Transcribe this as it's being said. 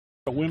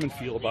women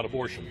feel about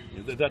abortion.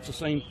 That's the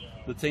same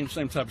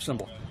type of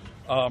symbol.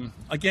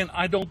 Again,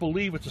 I don't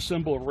believe it's a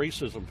symbol of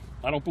racism.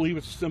 I don't believe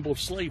it's a symbol of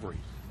slavery.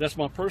 That's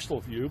my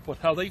personal view, but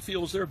how they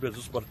feel is their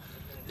business. But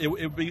it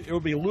would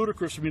be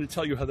ludicrous for me to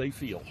tell you how they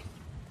feel.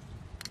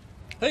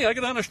 Hey, I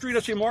get down the street, I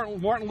see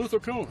Martin Luther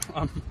King.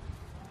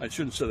 I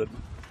shouldn't say that.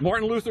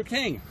 Martin Luther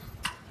King.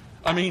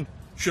 I mean,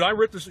 should I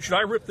rip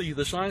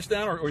the signs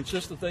down, or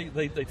insist that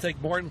they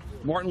take Martin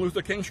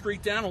Luther King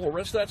Street down and all the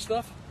rest of that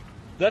stuff?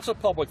 That's a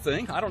public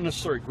thing. I don't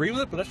necessarily agree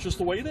with it, but that's just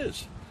the way it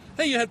is.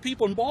 Hey, you had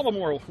people in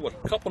Baltimore, what,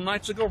 a couple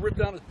nights ago, rip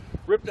down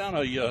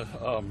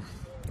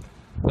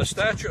a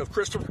statue of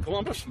Christopher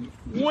Columbus.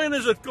 When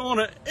is it going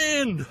to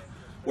end?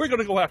 We're going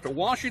to go after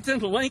Washington,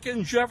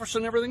 Lincoln,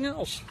 Jefferson, everything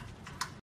else.